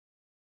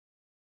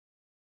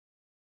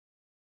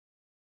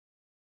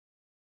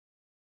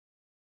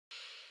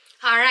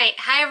All right,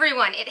 hi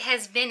everyone. It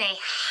has been a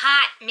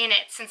hot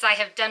minute since I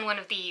have done one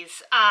of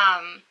these.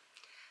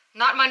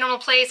 Not my normal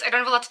place. I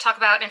don't have a lot to talk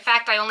about. In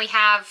fact, I only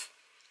have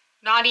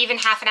not even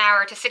half an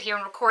hour to sit here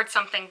and record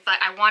something, but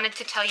I wanted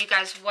to tell you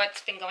guys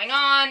what's been going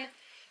on,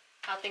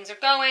 how things are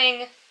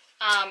going.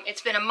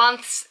 It's been a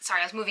month.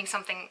 Sorry, I was moving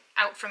something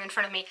out from in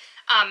front of me.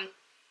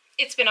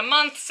 It's been a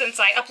month since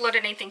I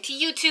uploaded anything to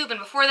YouTube,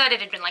 and before that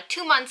it had been like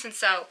 2 months, and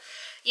so,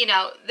 you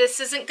know, this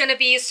isn't going to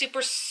be a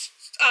super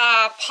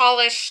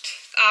polished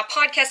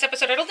podcast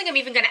episode. I don't think I'm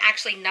even going to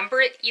actually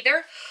number it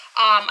either.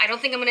 I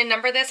don't think I'm going to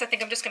number this. I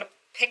think I'm just going to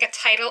pick a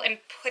title and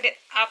put it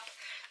up.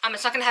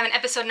 It's not going to have an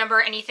episode number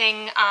or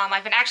anything.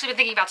 I've actually been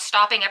thinking about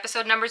stopping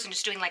episode numbers and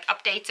just doing like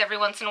updates every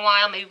once in a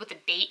while, maybe with a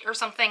date or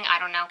something. I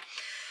don't know.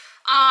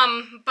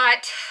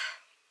 But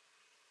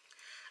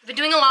I've been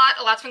doing a lot.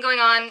 A lot's been going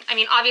on. I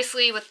mean,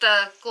 obviously with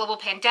the global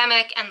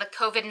pandemic and the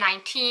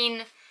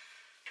COVID-19,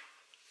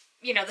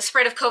 you know, the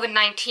spread of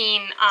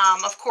COVID-19,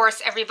 of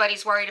course,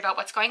 everybody's worried about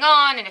what's going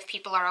on and if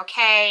people are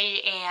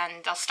okay.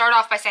 And I'll start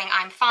off by saying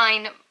I'm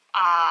fine.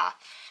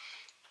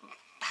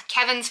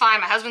 Kevin's fine.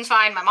 My husband's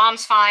fine. My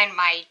mom's fine.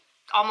 My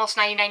almost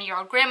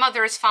 99-year-old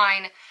grandmother is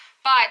fine.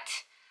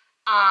 But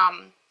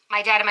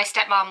my dad and my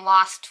stepmom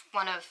lost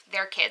one of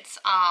their kids.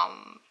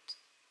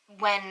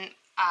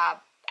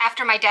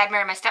 After my dad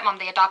married my stepmom,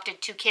 they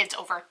adopted 2 kids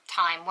over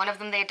time. One of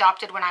them they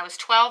adopted when I was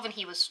 12 and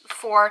he was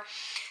 4.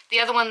 The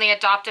other one they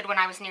adopted when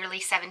I was nearly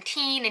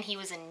 17 and he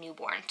was a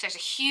newborn. So there's a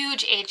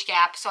huge age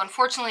gap. So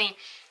unfortunately,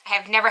 I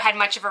have never had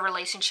much of a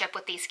relationship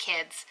with these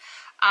kids.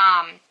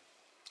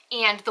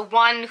 And the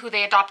one who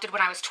they adopted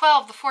when I was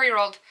 12, the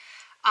 4-year-old,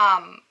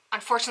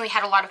 unfortunately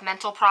had a lot of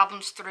mental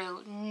problems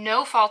through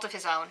no fault of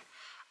his own.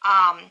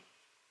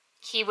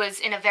 He was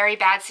in a very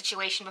bad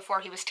situation before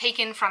he was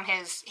taken from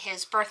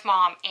his birth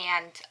mom,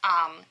 and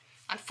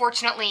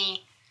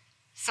unfortunately,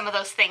 some of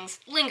those things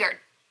lingered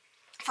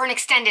for an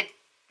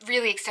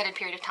really extended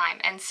period of time.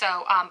 And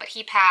so, but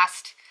he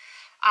passed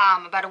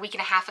about a week and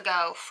a half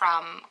ago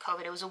from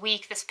COVID. It was a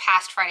week this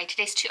past Friday.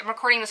 I'm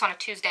recording this on a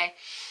Tuesday.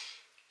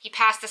 He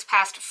passed this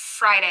past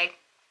Friday,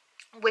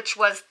 which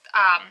was,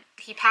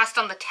 he passed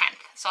on the 10th.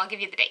 So I'll give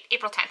you the date.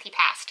 April 10th, he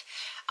passed.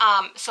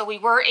 So we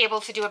were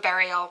able to do a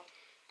burial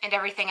and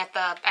everything at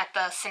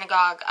the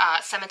synagogue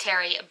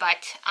cemetery,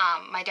 but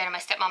my dad and my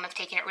stepmom have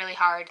taken it really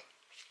hard,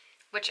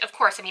 which of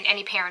course, I mean,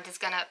 any parent is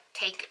gonna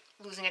take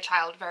losing a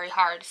child very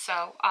hard.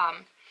 So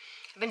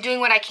I've been doing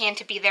what I can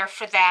to be there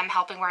for them,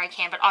 helping where I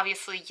can, but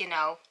obviously, you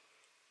know,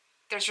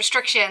 there's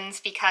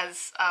restrictions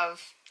because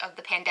of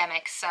the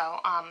pandemic. So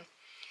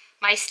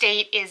my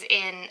state is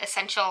in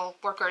essential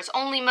workers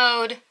only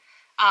mode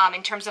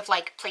in terms of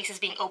like places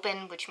being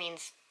open, which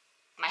means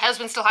my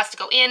husband still has to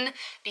go in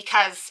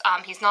because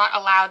he's not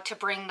allowed to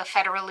bring the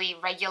federally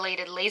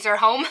regulated laser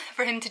home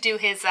for him to do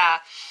his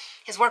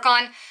work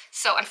on.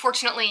 So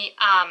unfortunately,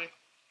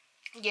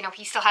 you know,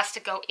 he still has to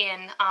go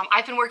in.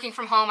 I've been working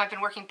from home. I've been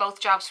working both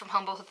jobs from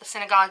home, both at the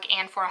synagogue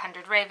and for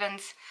 100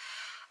 Ravens.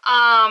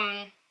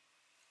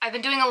 I've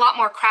been doing a lot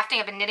more crafting.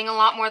 I've been knitting a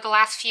lot more the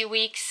last few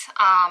weeks.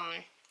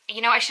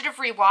 You know, I should have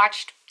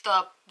rewatched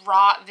the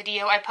raw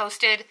video I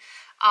posted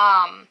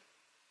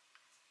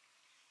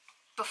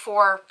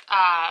before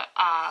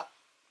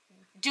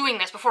doing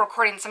this, before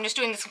recording this. I'm just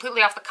doing this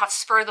completely off the cuff,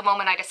 spur of the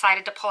moment. I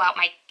decided to pull out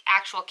my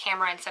actual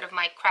camera instead of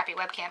my crappy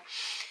webcam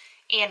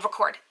and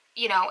record,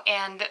 you know,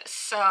 and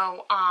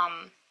so,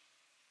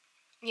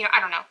 you know, I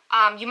don't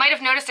know. You might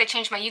have noticed I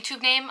changed my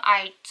YouTube name.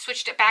 I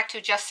switched it back to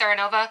just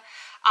Serenova.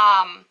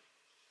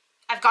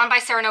 I've gone by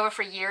Serenova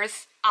for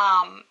years.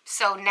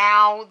 So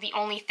now the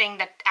only thing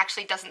that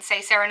actually doesn't say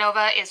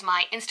Serenova is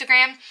my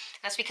Instagram.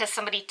 That's because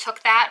somebody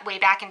took that way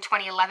back in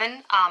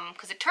 2011,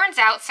 because it turns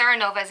out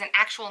Serenova is an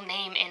actual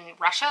name in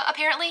Russia,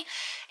 apparently,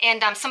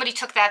 and somebody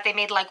took that, they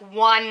made like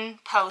one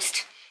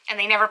post, and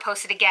they never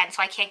posted again,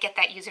 so I can't get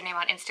that username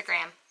on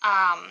Instagram.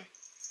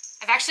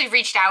 I've actually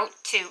reached out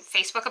to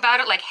Facebook about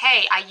it, like,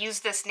 hey, I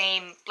use this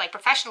name, like,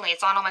 professionally,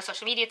 it's on all my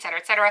social media, etc.,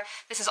 etc.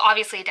 This is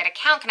obviously a dead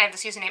account, can I have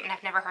this username? And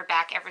I've never heard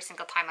back every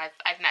single time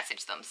I've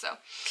messaged them, so.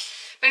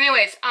 But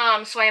anyways,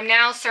 so I am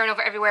now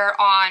Serenova everywhere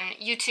on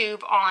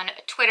YouTube, on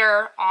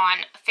Twitter, on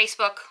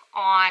Facebook,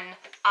 on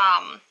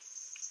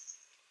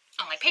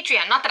like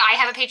Patreon. Not that I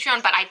have a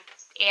Patreon, but I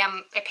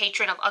am a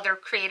patron of other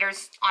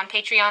creators on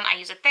Patreon. I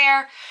use it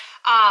there.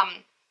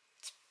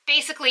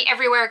 Basically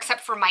everywhere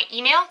except for my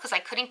email, because I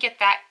couldn't get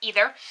that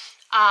either,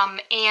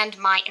 and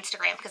my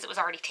Instagram, because it was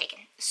already taken.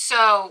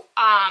 So,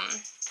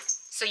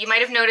 so you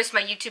might have noticed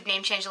my YouTube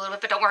name changed a little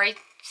bit, but don't worry,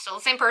 still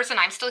the same person,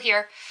 I'm still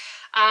here.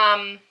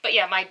 But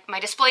yeah, my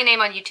display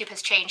name on YouTube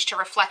has changed to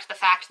reflect the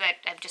fact that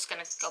I'm just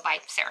going to go by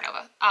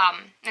Serenova.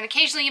 And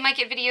occasionally you might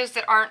get videos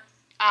that aren't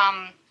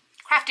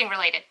crafting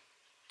related.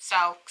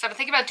 So, because I've been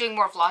thinking about doing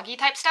more vloggy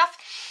type stuff,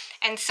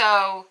 and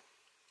so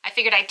I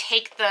figured I'd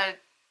take the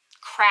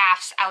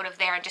crafts out of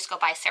there and just go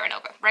by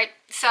Serenova, right?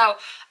 So,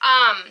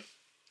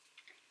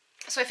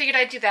 so I figured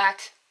I'd do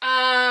that.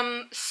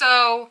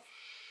 So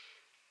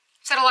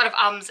said a lot of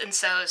ums and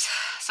so's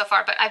so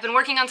far, but I've been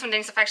working on some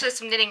knitting stuff. Actually,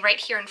 some knitting right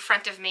here in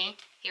front of me.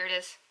 Here it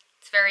is.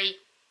 It's very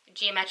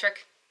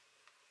geometric.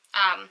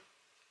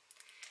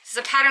 This is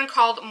a pattern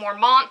called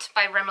Mormont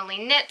by Remily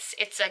Knits.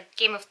 It's a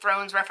Game of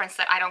Thrones reference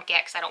that I don't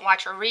get because I don't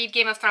watch or read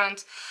Game of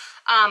Thrones.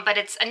 But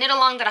it's a knit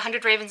along that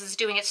 100 Ravens is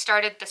doing. It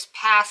started this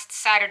past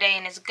Saturday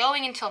and is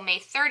going until May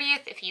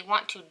 30th. If you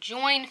want to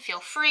join, feel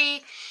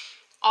free.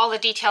 All the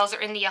details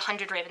are in the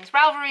 100 Ravens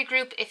Ravelry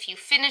group. If you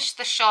finish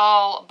the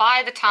shawl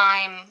by the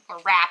time, or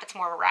wrap, it's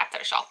more of a wrap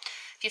than a shawl.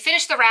 If you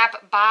finish the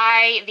wrap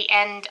by the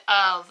end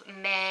of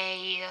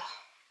May,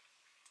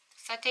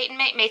 what's that date in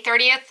May? May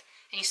 30th,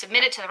 and you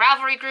submit it to the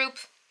Ravelry group,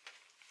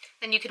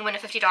 then you can win a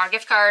 $50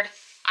 gift card.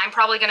 I'm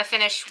probably going to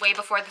finish way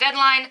before the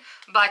deadline,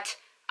 but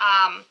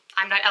I'm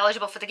not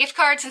eligible for the gift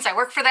card since I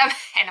work for them,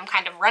 and I'm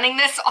kind of running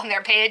this on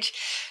their page,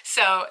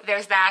 so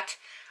there's that.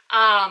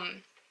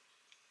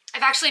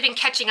 I've actually been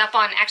catching up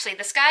on, actually,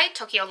 this guy,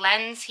 Tokyo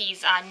Lens.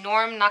 He's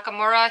Norm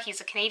Nakamura. He's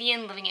a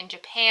Canadian living in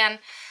Japan.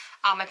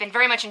 I've been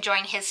very much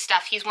enjoying his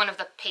stuff. He's one of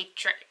the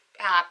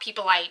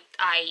people I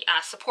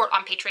support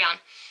on Patreon.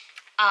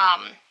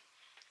 I've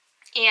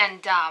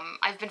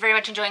been very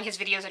much enjoying his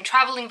videos and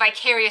traveling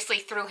vicariously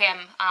through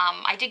him.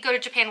 I did go to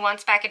Japan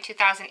once back in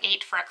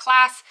 2008 for a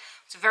class.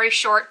 It's a very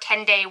short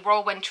 10-day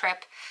whirlwind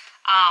trip,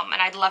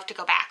 and I'd love to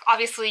go back.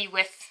 Obviously,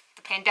 with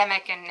the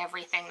pandemic and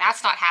everything,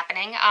 that's not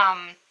happening.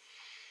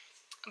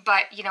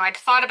 But, you know, I'd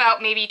thought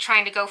about maybe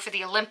trying to go for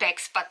the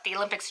Olympics, but the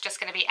Olympics are just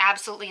going to be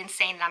absolutely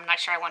insane, and I'm not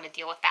sure I want to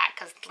deal with that,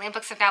 because the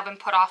Olympics have now been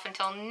put off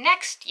until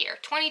next year,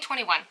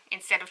 2021,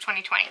 instead of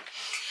 2020.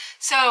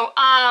 So,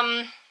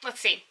 let's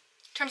see.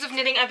 In terms of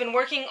knitting, I've been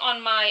working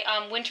on my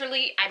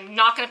Winterly. I'm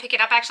not going to pick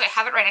it up, actually. I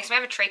have it right next to me.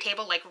 I have a tray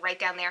table, like, right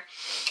down there.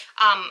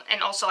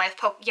 And also, I have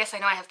yes, I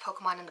know I have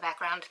Pokemon in the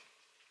background.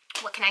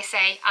 What can I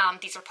say?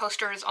 These are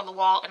posters on the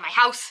wall in my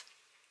house.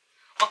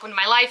 Welcome to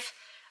my life.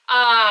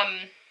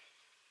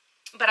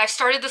 But I've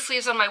started the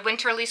sleeves on my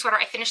Winterly sweater.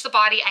 I finished the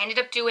body. I ended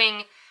up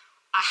doing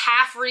a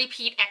half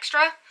repeat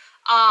extra,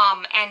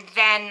 and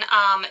then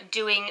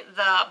doing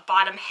the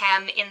bottom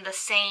hem in the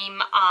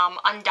same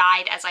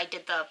undyed as I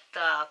did the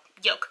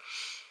yoke.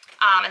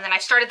 And then I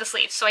started the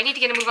sleeves. So I need to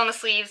get a move on the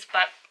sleeves,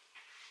 but,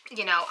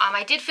 you know,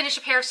 I did finish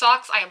a pair of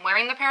socks. I am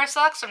wearing the pair of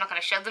socks, so I'm not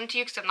going to show them to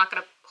you because I'm not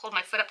going to hold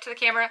my foot up to the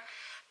camera.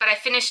 But I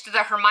finished the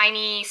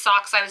Hermione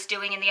socks I was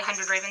doing in the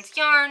 100 Ravens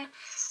yarn.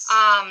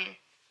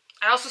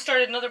 I also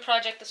started another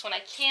project. This one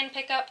I can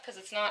pick up because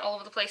it's not all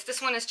over the place.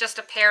 This one is just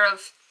a pair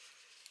of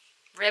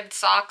ribbed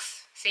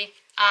socks, see?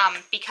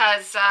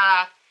 Because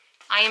I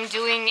am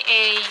doing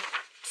a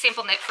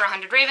sample knit for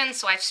 100 Ravens,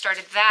 so I've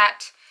started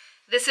that.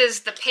 This is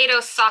the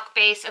Patos sock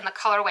base in the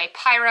colorway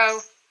Pyro.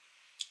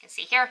 You can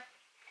see here.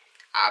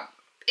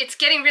 It's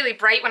getting really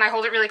bright when I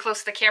hold it really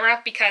close to the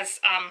camera because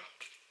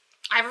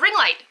I have a ring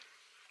light.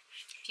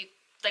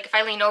 If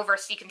I lean over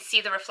so you can see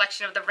the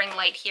reflection of the ring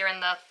light here in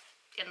the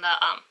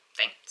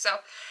thing. So,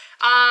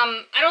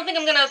 I don't think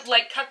I'm gonna,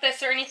 like, cut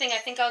this or anything. I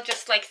think I'll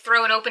just, like,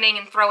 throw an opening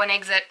and throw an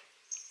exit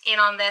in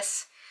on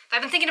this.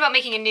 I've been thinking about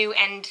making a new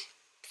end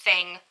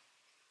thing.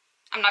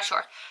 I'm not sure.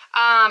 Or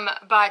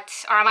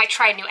I might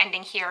try a new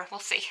ending here. We'll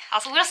see.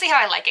 We'll see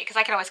how I like it, because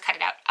I can always cut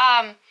it out.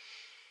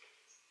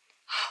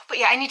 But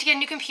yeah, I need to get a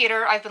new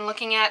computer. I've been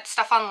looking at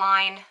stuff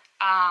online.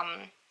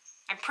 I'm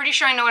pretty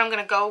sure I know what I'm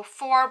gonna go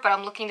for, but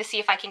I'm looking to see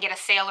if I can get a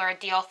sale or a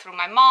deal through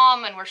my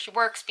mom and where she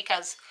works,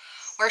 because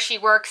where she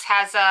works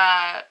has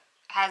an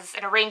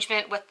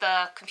arrangement with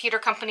the computer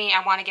company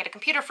I want to get a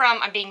computer from.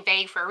 I'm being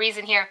vague for a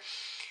reason here.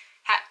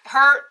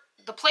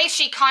 The place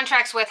she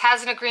contracts with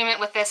has an agreement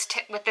with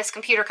this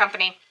computer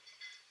company,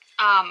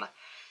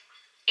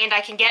 and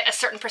I can get a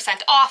certain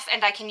 % off,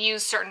 and I can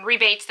use certain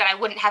rebates that I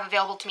wouldn't have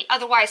available to me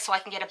otherwise, so I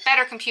can get a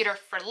better computer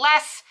for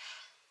less.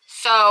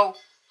 So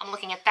I'm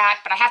looking at that,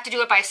 but I have to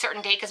do it by a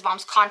certain date because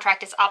Mom's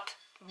contract is up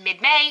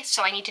mid-May,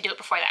 so I need to do it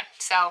before then.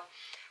 So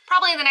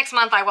probably in the next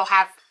month I will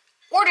have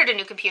ordered a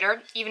new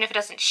computer, even if it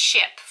doesn't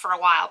ship for a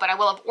while, but I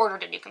will have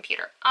ordered a new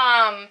computer.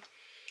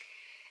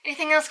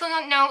 Anything else going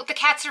on? No, the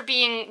cats are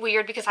being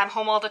weird because I'm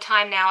home all the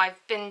time now. I've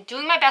been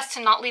doing my best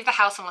to not leave the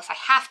house unless I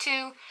have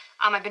to.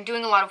 I've been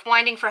doing a lot of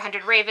winding for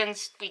 100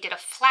 Ravens. We did a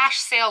flash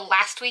sale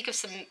last week of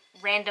some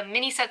random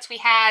mini sets we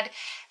had.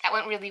 That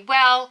went really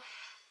well,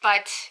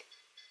 but,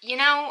 you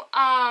know,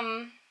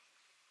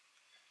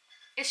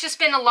 it's just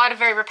been a lot of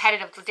very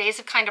repetitive. The days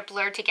have kind of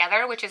blurred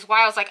together, which is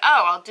why I was like,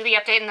 oh, I'll do the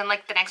update, and then,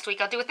 like, the next week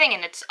I'll do a thing,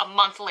 and it's a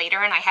month later,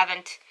 and I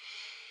haven't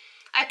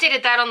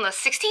updated that on the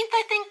 16th,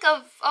 I think,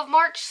 of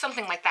March,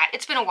 something like that.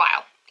 It's been a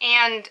while,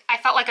 and I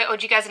felt like I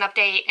owed you guys an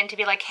update, and to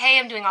be like, hey,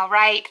 I'm doing all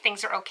right,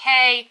 things are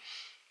okay,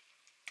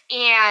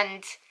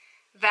 and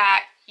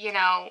that, you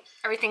know,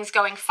 everything's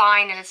going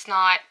fine, and it's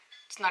not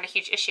a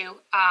huge issue.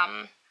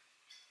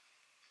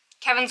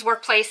 Kevin's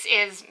workplace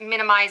is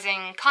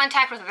minimizing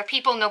contact with other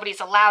people.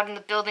 Nobody's allowed in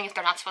the building if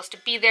they're not supposed to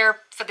be there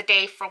for the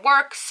day for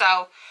work.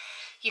 So,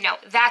 you know,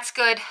 that's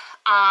good.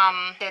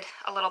 Did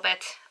a little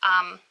bit.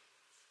 I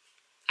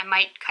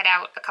might cut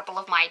out a couple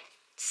of my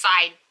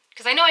side,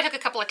 because I know I took a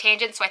couple of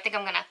tangents, so I think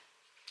I'm gonna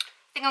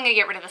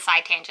get rid of the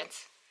side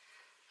tangents.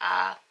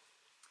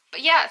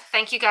 But yeah,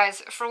 thank you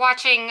guys for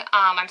watching.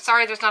 I'm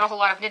sorry there's not a whole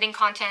lot of knitting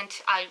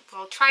content. I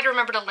will try to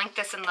remember to link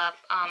this in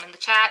the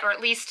chat, or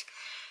at least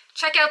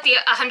check out the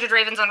 100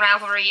 Ravens on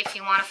Ravelry if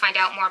you want to find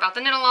out more about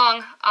the knit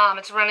along.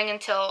 It's running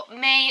until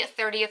May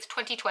 30th,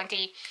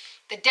 2020.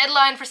 The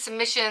deadline for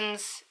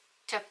submissions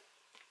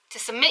to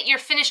submit your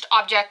finished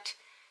object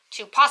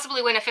to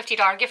possibly win a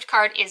 $50 gift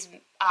card is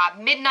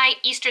midnight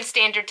Eastern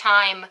Standard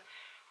Time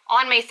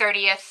on May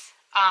 30th,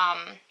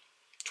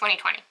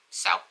 2020.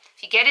 So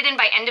if you get it in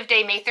by end of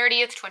day May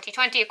 30th,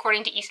 2020,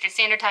 according to Eastern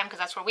Standard Time, because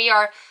that's where we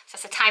are, so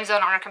that's the time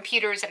zone on our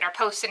computers and our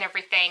posts and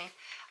everything,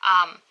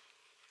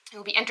 it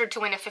will be entered to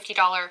win a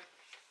 $50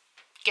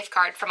 gift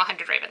card from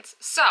 100 Ravens.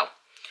 So,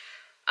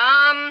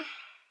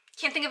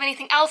 can't think of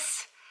anything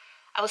else.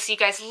 I will see you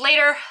guys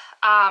later.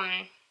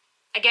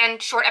 Again,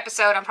 short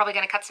episode. I'm probably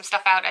going to cut some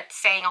stuff out at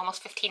saying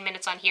almost 15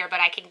 minutes on here,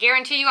 but I can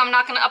guarantee you I'm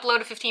not going to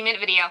upload a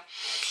 15-minute video.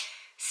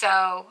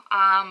 So,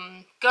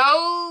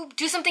 go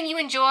do something you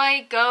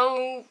enjoy.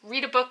 Go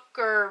read a book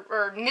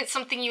or knit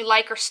something you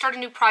like, or start a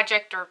new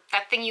project, or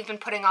that thing you've been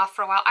putting off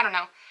for a while. I don't know.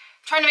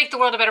 I'm trying to make the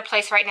world a better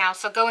place right now,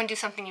 so go and do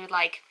something you would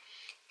like.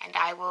 And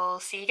I will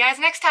see you guys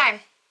next time.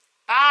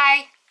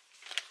 Bye!